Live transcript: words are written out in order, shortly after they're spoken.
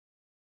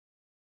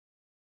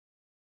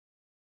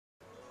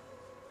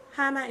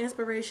Hi, my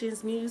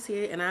Inspirations Muse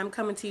here, and I'm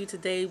coming to you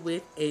today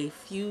with a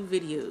few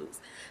videos.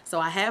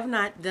 So I have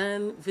not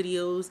done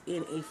videos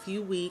in a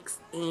few weeks,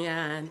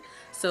 and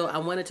so I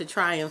wanted to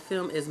try and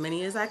film as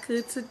many as I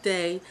could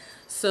today.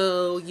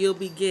 So you'll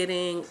be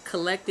getting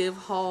collective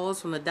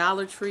hauls from the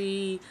Dollar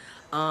Tree,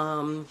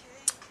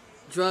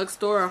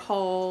 drugstore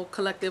haul,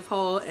 collective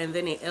haul, and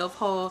then an e.l.f.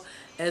 haul,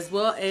 as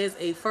well as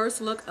a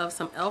first look of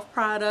some e.l.f.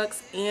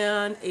 products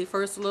and a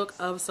first look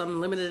of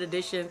some limited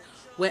edition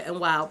Wet n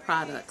Wild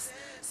products.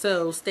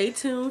 So stay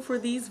tuned for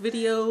these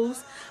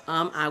videos.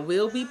 I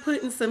will be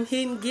putting some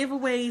hidden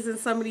giveaways in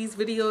some of these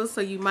videos,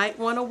 so you might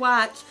want to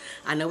watch.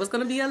 I know it's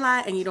going to be a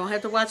lot and you don't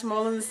have to watch them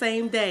all in the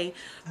same day,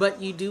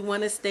 but you do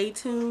want to stay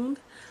tuned.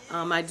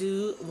 I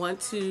do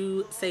want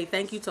to say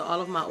thank you to all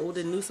of my old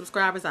and new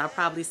subscribers. I'll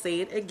probably say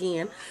it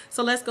again.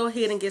 So let's go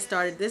ahead and get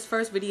started. This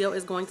first video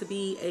is going to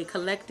be a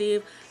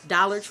collective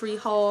Dollar Tree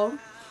haul.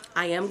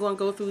 I am going to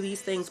go through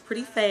these things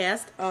pretty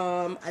fast.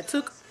 I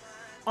took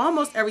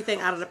almost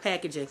everything out of the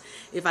packaging.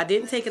 If I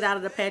didn't take it out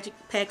of the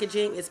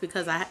packaging, it's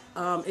because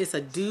it's a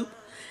dupe.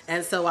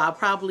 And so I'll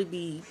probably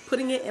be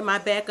putting it in my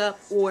backup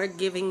or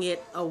giving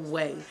it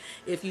away.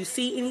 If you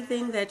see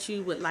anything that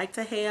you would like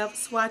to have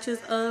swatches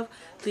of,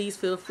 please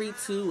feel free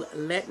to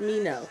let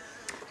me know.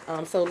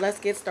 So let's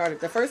get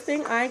started. The first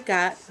thing I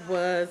got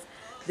was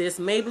this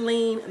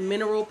Maybelline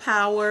Mineral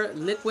Power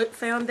Liquid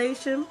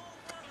Foundation.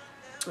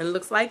 It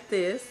looks like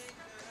this.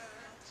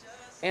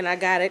 And I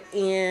got it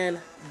in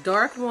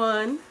dark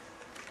 1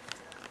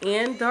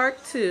 and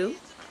dark 2.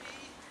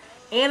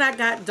 And I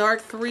got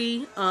dark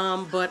 3,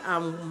 but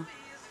I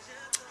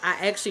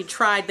actually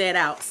tried that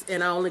out,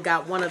 and I only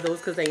got one of those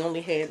because they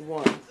only had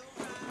one.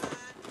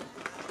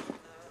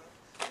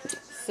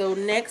 So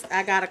next,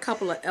 I got a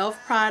couple of e.l.f.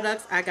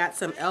 products. I got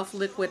some e.l.f.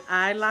 liquid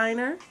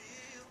eyeliner,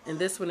 and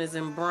this one is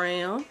in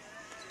brown.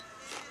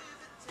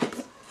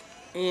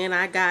 And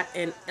I got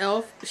an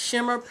e.l.f.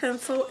 shimmer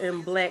pencil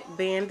in Black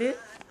Bandit.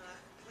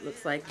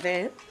 Looks like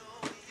that.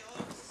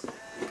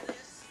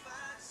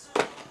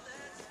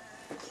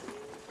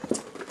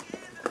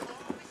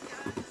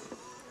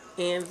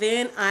 And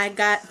then I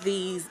got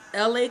these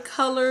LA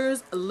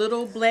Colors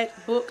Little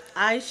Black Book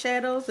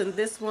eyeshadows, and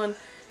this one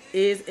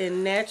is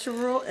in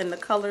natural, and the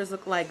colors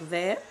look like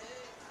that.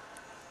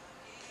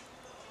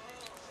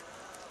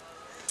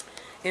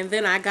 And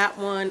then I got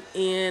one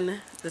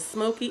in the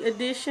Smoky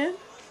edition,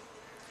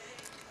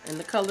 and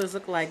the colors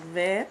look like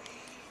that.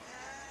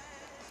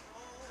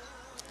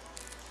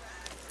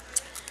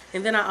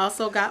 And then I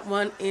also got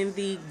one in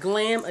the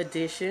Glam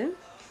edition,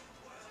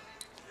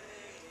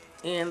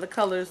 and the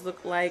colors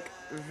look like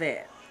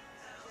that.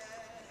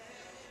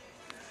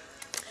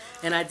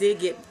 And I did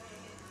get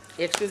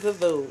extras of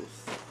those.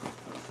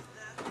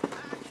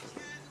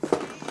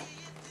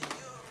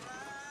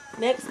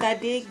 Next, I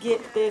did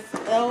get this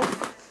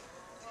e.l.f.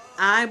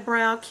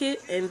 eyebrow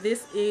kit, and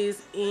this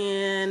is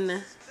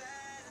in,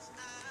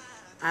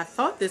 I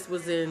thought this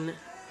was in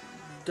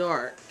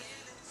dark.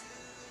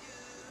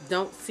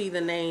 Don't see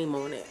the name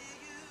on it,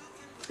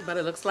 but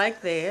it looks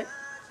like that.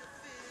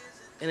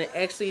 And it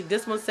actually,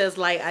 this one says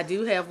light. I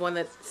do have one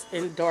that's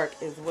in dark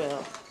as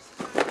well.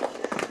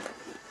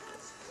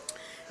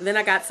 And then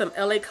I got some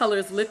LA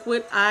Colors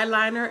liquid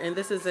eyeliner, and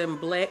this is in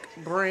black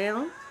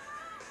brown.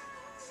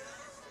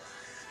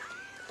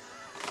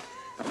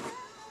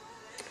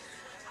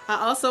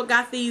 I also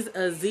got these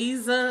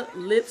Aziza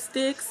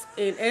lipsticks,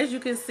 and as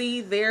you can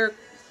see, they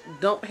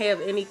don't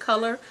have any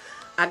color.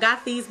 I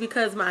got these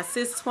because my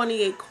sis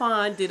 28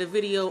 Quan did a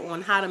video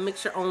on how to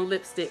mix your own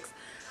lipsticks.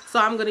 So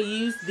I'm going to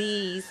use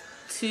these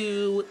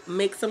to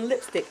make some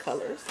lipstick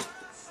colors.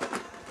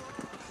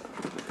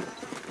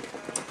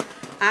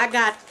 I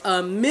got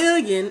a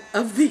million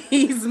of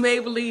these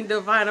Maybelline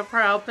Divina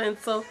Proud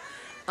pencil,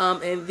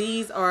 and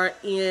these are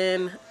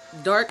in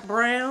dark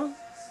brown.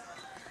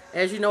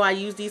 As you know, I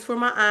use these for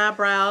my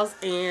eyebrows,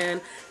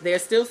 and they're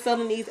still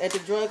selling these at the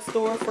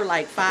drugstore for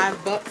like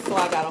 $5, so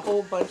I got a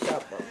whole bunch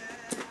of them.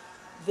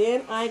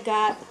 Then I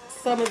got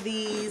some of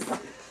these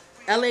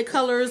LA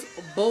Colors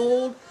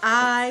Bold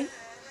Eye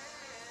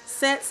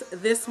sets.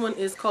 This one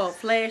is called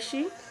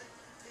Flashy.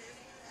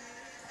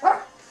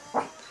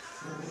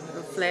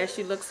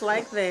 Flashy looks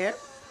like that.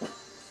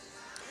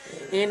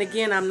 And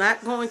again, I'm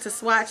not going to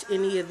swatch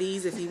any of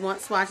these. If you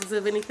want swatches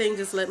of anything,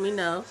 just let me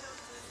know.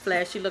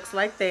 Flashy looks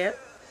like that.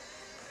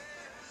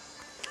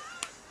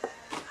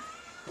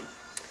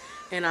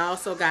 And I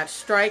also got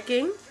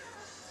Striking.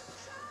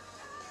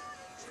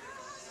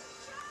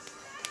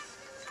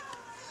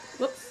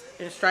 Whoops.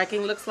 And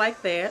Striking looks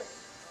like that.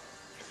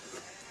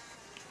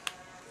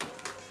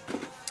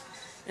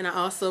 And I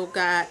also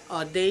got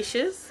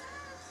Audacious.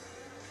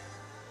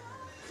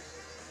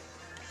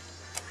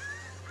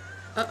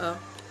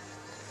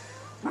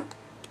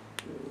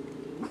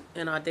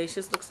 And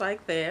Audacious looks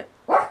like that.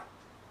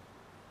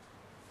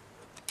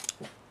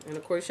 And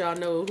of course y'all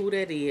know who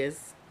that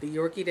is. The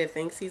Yorkie that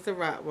thinks he's a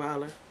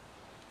Rottweiler.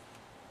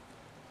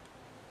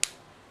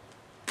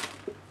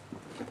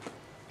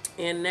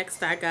 And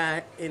next I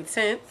got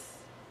Intense.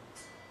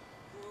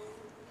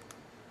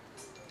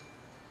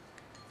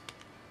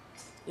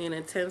 And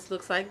Intense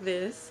looks like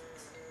this.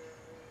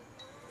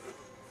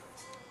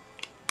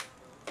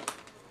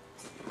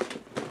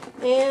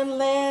 And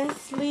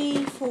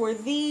lastly, for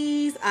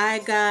these, I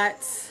got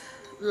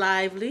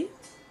Lively.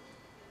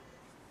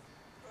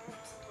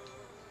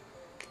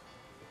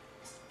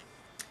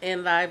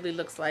 And Lively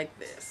looks like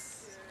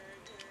this.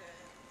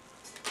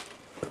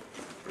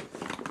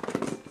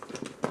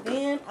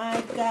 Then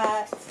I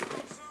got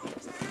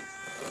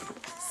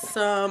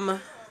some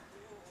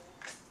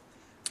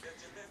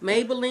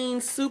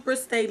Maybelline Super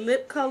Stay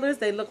lip colors.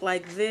 They look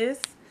like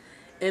this.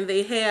 And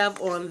they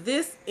have on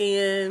this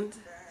end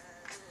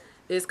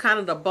is kind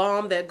of the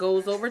balm that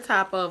goes over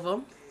top of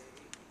them.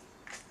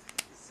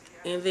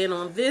 And then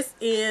on this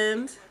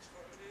end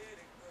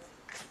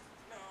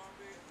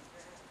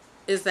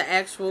is the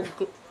actual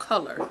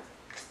color.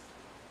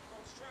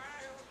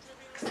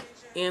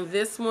 And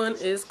this one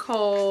is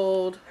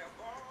called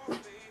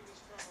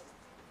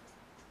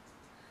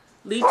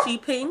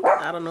Lychee Pink.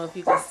 I don't know if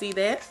you can see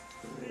that.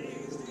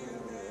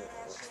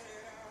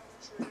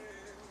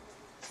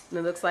 And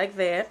it looks like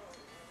that.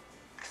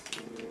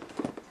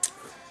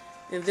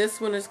 And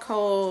this one is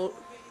called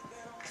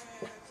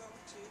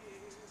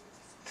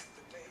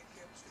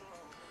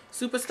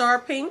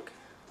Superstar Pink.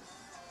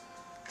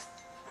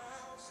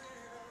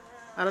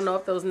 I don't know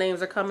if those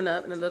names are coming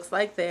up, and it looks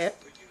like that.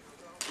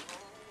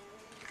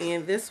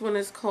 And this one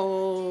is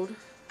called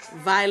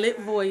Violet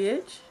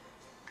Voyage.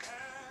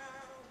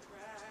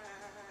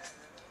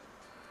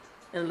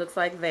 And it looks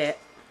like that.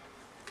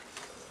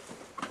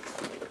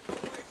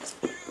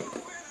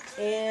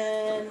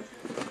 And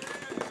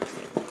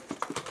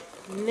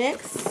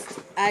next,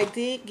 I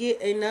did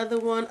get another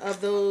one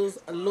of those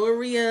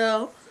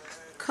L'Oreal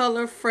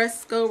Color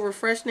Fresco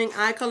Refreshing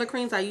Eye Color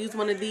Creams. I used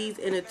one of these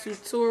in a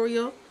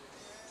tutorial.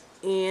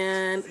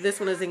 And this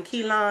one is in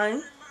Key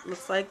Lime.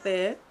 Looks like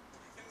that.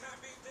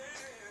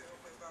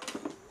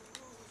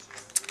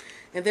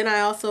 And then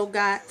I also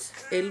got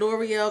a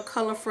L'Oreal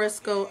Color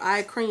Fresco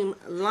Eye Cream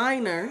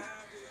Liner.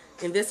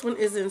 And this one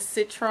is in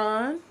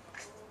Citron.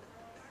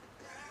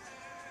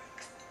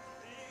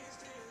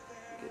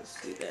 You can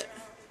see that.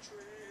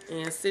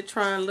 And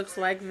Citron looks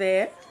like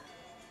that.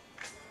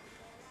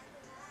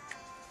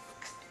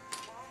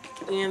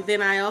 And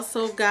then I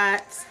also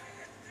got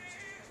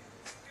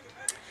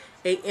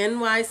a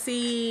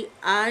NYC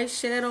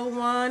eyeshadow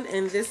wand.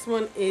 And this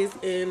one is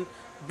in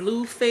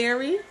Blue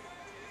Fairy.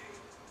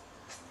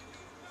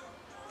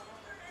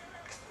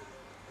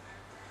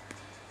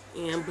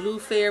 And Blue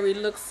Fairy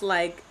looks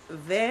like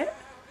that.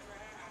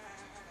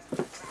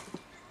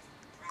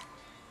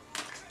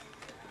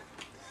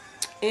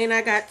 And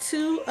I got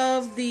two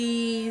of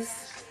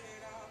these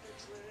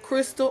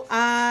Crystal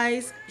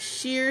Eyes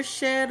Sheer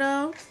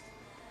Shadow.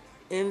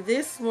 And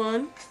this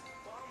one,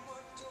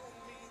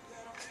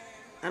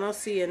 I don't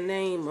see a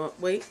name up.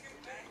 Wait.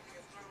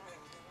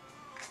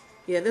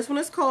 Yeah, this one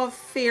is called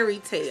Fairy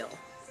Tale.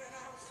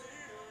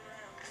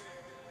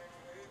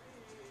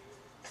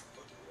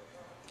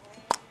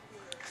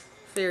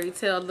 Fairy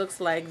Tale looks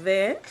like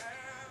that.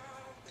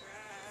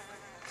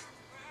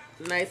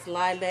 Nice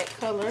lilac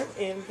color.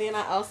 And then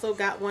I also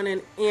got one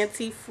in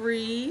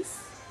Antifreeze.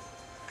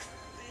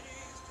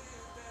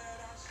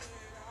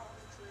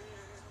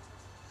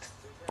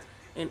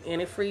 And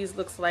Antifreeze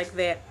looks like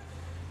that.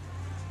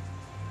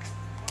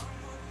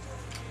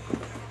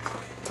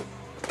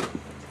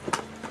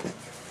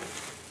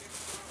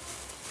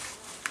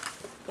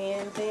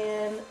 And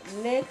then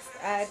next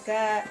I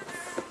got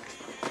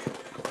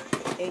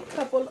a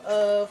couple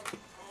of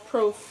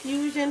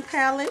Profusion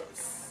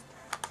palettes.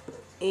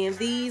 And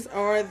these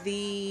are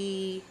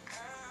the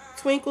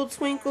Twinkle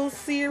Twinkle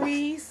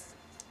series.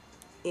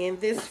 And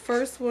this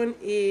first one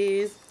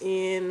is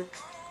in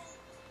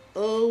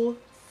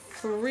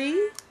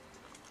 03.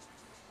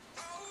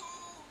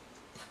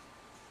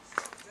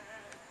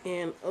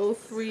 And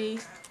 03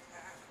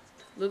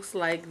 looks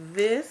like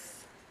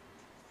this.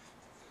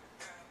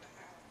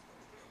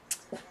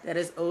 That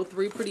is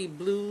 03, pretty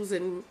blues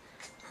and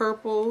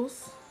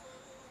purples.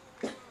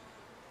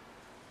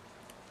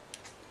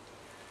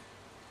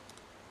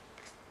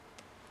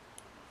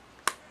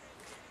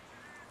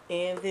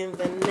 And then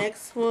the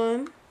next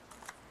one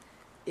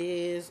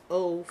is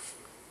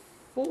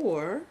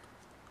 04.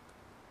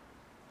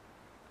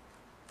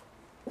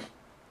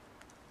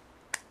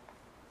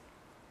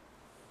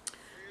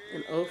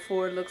 And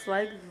 04 looks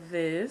like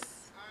this.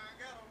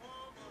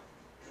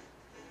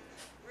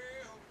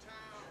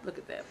 Look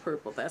at that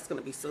purple. That's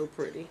going to be so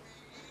pretty.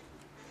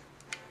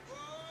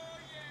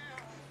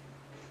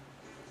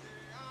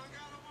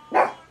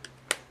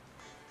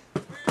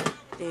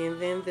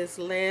 And then this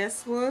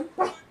last one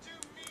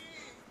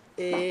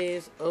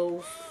is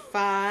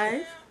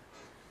 05.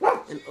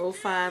 And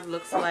 05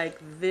 looks like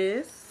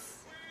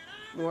this.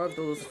 More of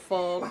those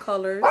fall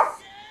colors.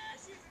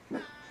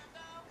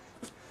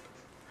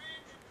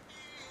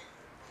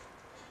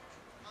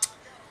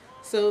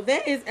 So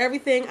that is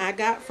everything I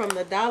got from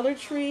the Dollar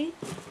Tree.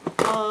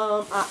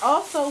 I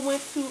also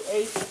went to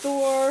a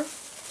store,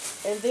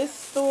 and this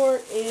store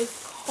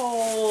is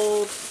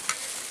called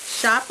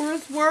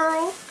Shoppers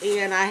World,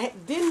 and I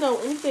didn't know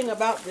anything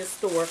about this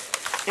store.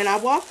 And I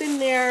walked in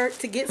there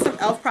to get some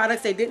e.l.f.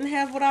 products. They didn't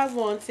have what I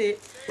wanted.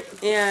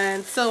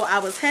 And so I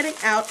was heading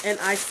out and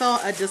I saw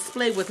a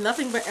display with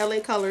nothing but LA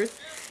Colors.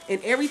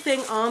 And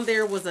everything on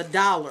there was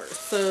 $1.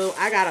 So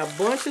I got a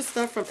bunch of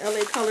stuff from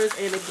LA Colors.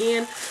 And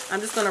again, I'm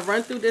just going to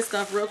run through this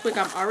stuff real quick.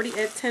 I'm already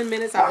at 10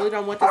 minutes. I really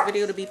don't want this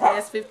video to be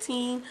past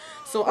 15.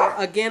 So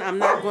again, I'm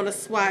not going to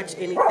swatch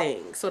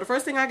anything. So the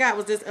first thing I got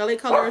was this LA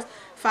Colors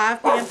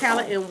 5-pan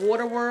palette in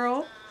Water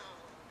World.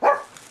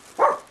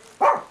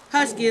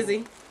 Hush,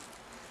 Gizzy.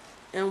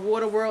 And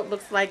Water World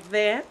looks like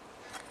that.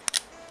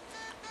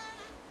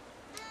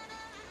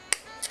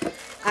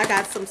 I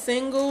got some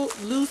single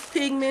loose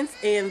pigments,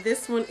 and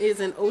this one is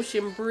an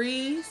Ocean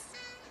Breeze.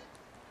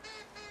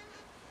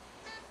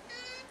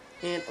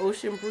 And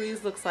Ocean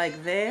Breeze looks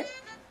like that.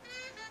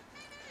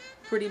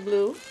 Pretty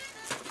blue.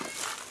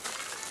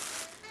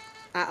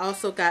 I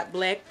also got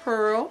Black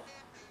Pearl,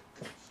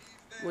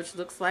 which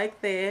looks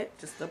like that,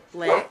 just a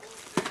black.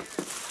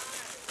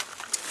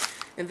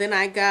 And then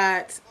I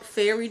got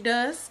Fairy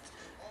Dust,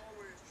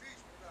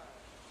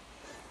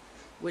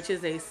 which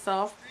is a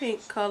soft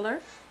pink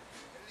color.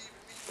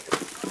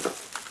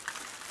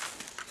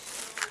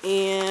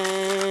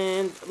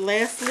 And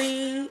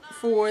lastly,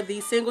 for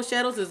the single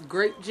shadows is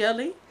Grape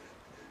Jelly.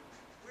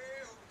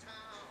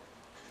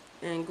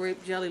 And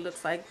Grape Jelly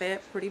looks like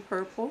that, pretty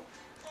purple.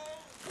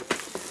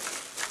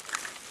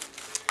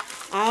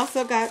 I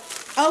also got,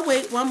 oh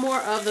wait, one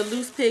more of the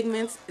loose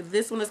pigments.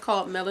 This one is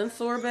called Melon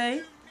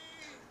Sorbet.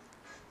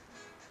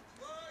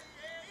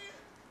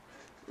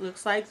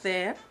 Looks like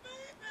that.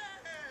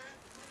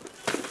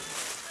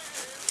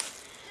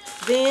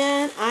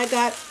 Then I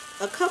got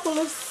a couple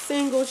of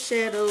single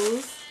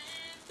shadows,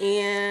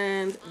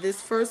 and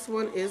this first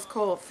one is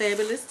called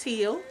Fabulous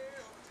Teal,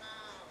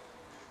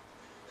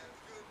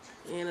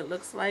 and it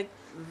looks like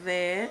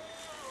that.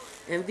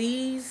 And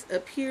these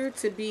appear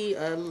to be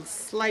a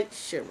slight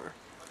shimmer.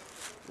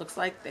 Looks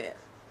like that.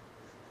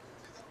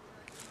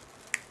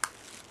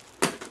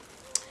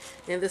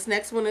 And this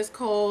next one is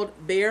called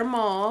Bare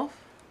Mauve.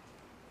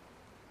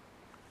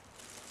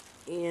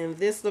 And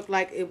this looked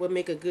like it would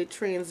make a good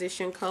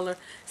transition color.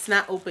 It's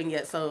not open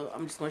yet, so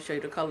I'm just going to show you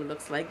the color.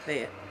 Looks like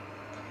that.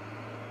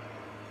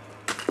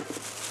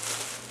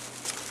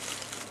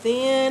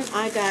 Then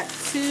I got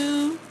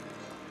two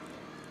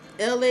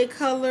LA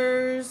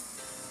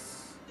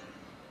Colors.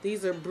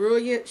 These are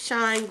Brilliant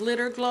Shine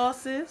Glitter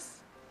Glosses.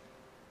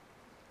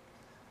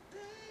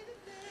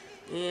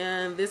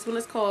 And this one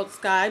is called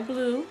Sky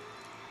Blue.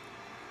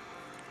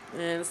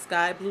 And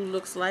Sky Blue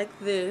looks like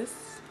this.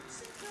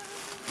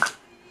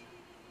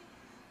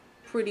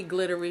 Pretty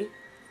glittery.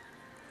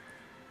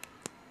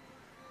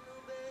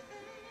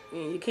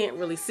 And you can't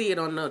really see it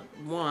on the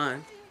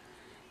wand.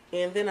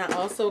 And then I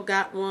also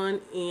got one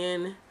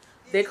in,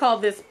 they call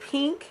this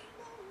pink,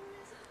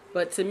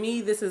 but to me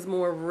this is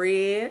more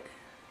red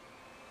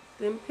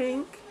than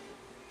pink.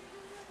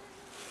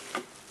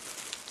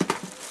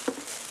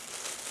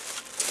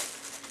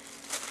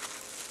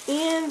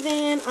 And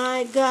then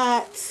I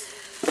got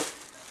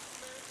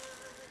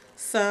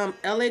some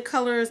LA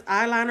Colors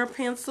eyeliner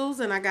pencils,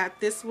 and I got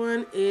this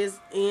one is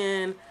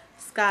in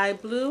Sky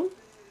Blue.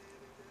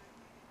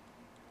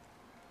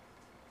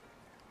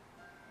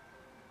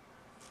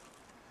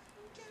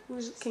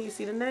 Can you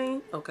see the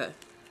name? Okay.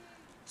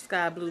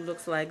 Sky Blue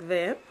looks like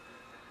that.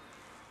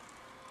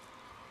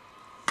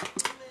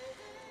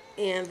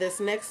 And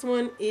this next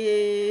one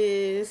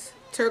is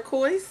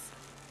Turquoise.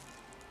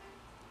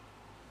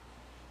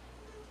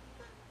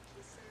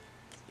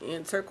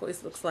 And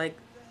Turquoise looks like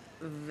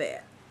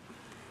that.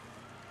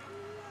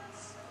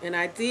 And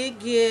I did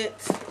get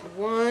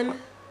one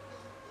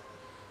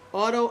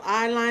auto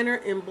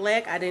eyeliner in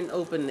black. I didn't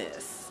open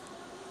this.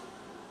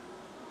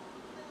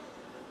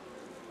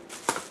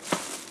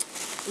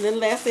 And then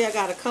lastly, I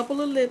got a couple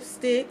of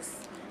lipsticks.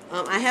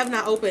 I have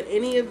not opened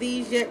any of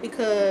these yet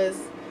because,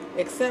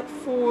 except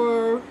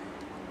for,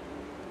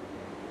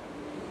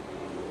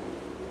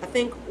 I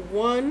think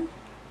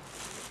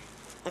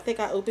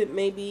I opened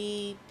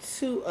maybe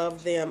 2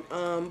 of them.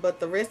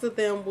 But the rest of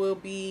them will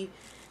be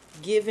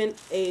given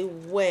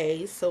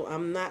away, so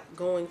I'm not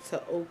going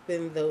to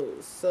open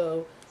those.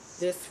 So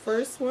this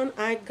first one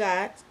I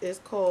got is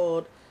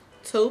called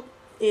Taupe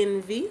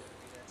Envy.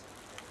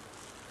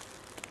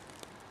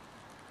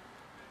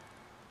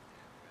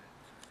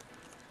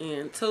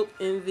 And Taupe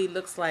Envy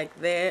looks like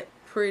that.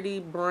 Pretty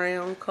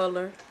brown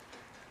color.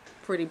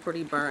 Pretty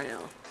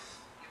brown.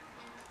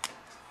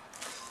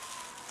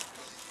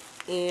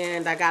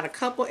 And I got a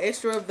couple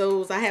extra of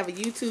those. I have a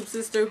YouTube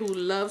sister who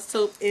loves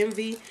Taupe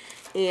Envy,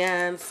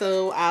 and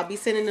so I'll be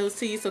sending those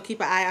to you, so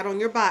keep an eye out on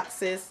your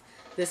boxes.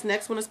 This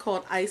next one is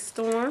called Ice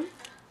Storm.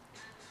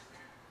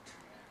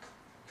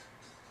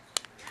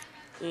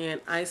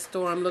 And Ice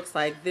Storm looks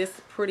like this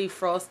pretty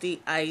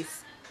frosty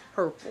ice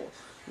purple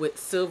with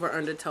silver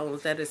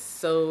undertones. That is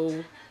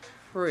so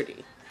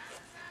pretty.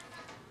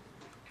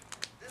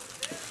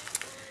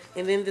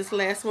 And then this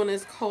last one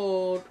is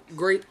called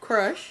Grape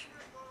Crush.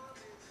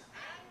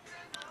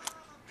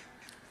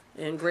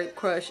 And Grape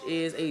Crush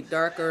is a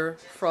darker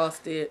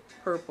frosted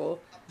purple.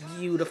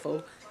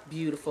 Beautiful,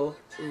 beautiful.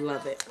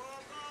 Love it.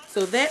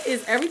 So that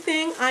is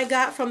everything I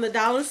got from the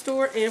dollar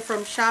store and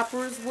from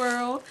Shoppers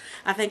World.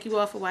 I thank you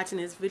all for watching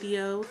this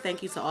video.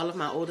 Thank you to all of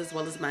my old as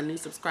well as my new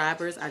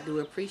subscribers. I do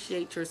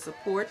appreciate your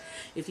support.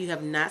 If you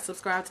have not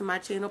subscribed to my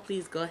channel,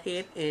 please go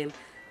ahead and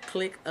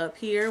click up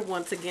here.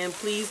 Once again,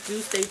 please do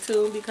stay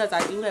tuned because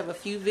I do have a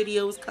few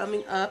videos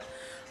coming up,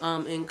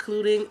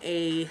 including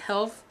a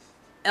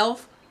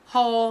elf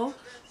haul,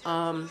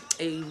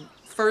 a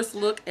first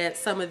look at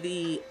some of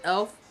the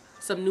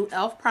some new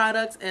elf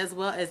products, as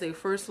well as a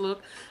first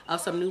look of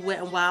some new Wet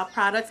n Wild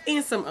products,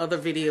 and some other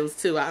videos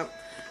too. I'm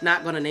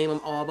not going to name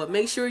them all, but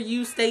make sure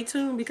you stay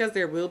tuned because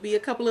there will be a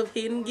couple of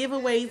hidden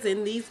giveaways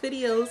in these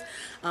videos.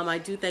 I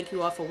do thank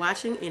you all for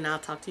watching, and I'll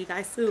talk to you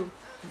guys soon.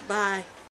 Bye.